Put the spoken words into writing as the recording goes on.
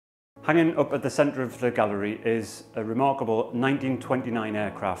Hanging up at the centre of the gallery is a remarkable 1929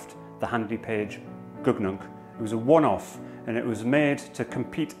 aircraft, the Handley Page Gugnunc. It was a one-off and it was made to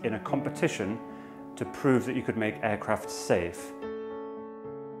compete in a competition to prove that you could make aircraft safe.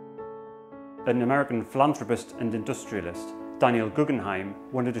 An American philanthropist and industrialist, Daniel Guggenheim,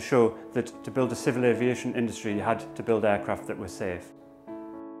 wanted to show that to build a civil aviation industry you had to build aircraft that were safe.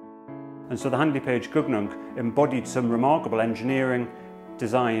 And so the Handley Page Gugnunc embodied some remarkable engineering,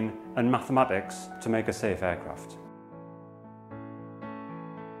 design and mathematics to make a safe aircraft.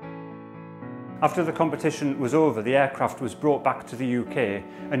 After the competition was over, the aircraft was brought back to the UK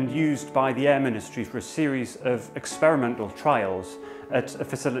and used by the Air Ministry for a series of experimental trials at a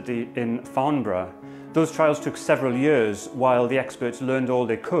facility in Farnborough. Those trials took several years while the experts learned all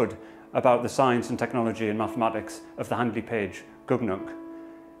they could about the science and technology and mathematics of the Handley Page Gugnunc.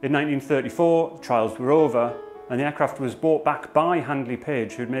 In 1934, trials were over and the aircraft was brought back by Handley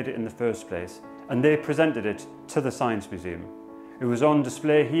Page, who'd made it in the first place, and they presented it to the Science Museum. It was on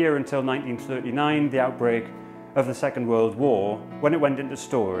display here until 1939, the outbreak of the Second World War, when it went into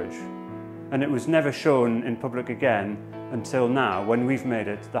storage. And it was never shown in public again until now, when we've made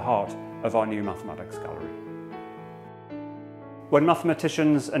it the heart of our new mathematics gallery. When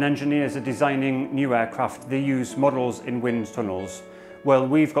mathematicians and engineers are designing new aircraft, they use models in wind tunnels. Well,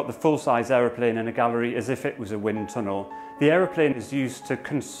 we've got the full-size aeroplane in a gallery as if it was a wind tunnel. The aeroplane is used to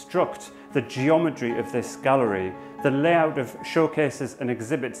construct the geometry of this gallery. The layout of showcases and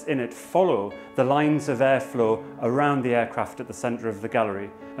exhibits in it follow the lines of airflow around the aircraft at the centre of the gallery.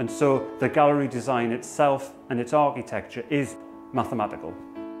 And so the gallery design itself and its architecture is mathematical.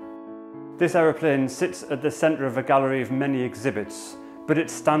 This aeroplane sits at the centre of a gallery of many exhibits, but it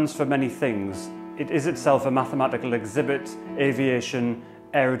stands for many things. It is itself a mathematical exhibit, aviation,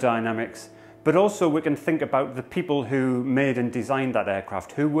 aerodynamics, but also we can think about the people who made and designed that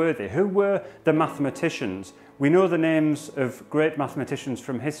aircraft. Who were they? Who were the mathematicians? We know the names of great mathematicians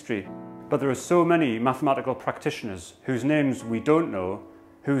from history, but there are so many mathematical practitioners whose names we don't know,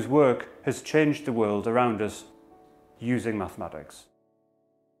 whose work has changed the world around us using mathematics.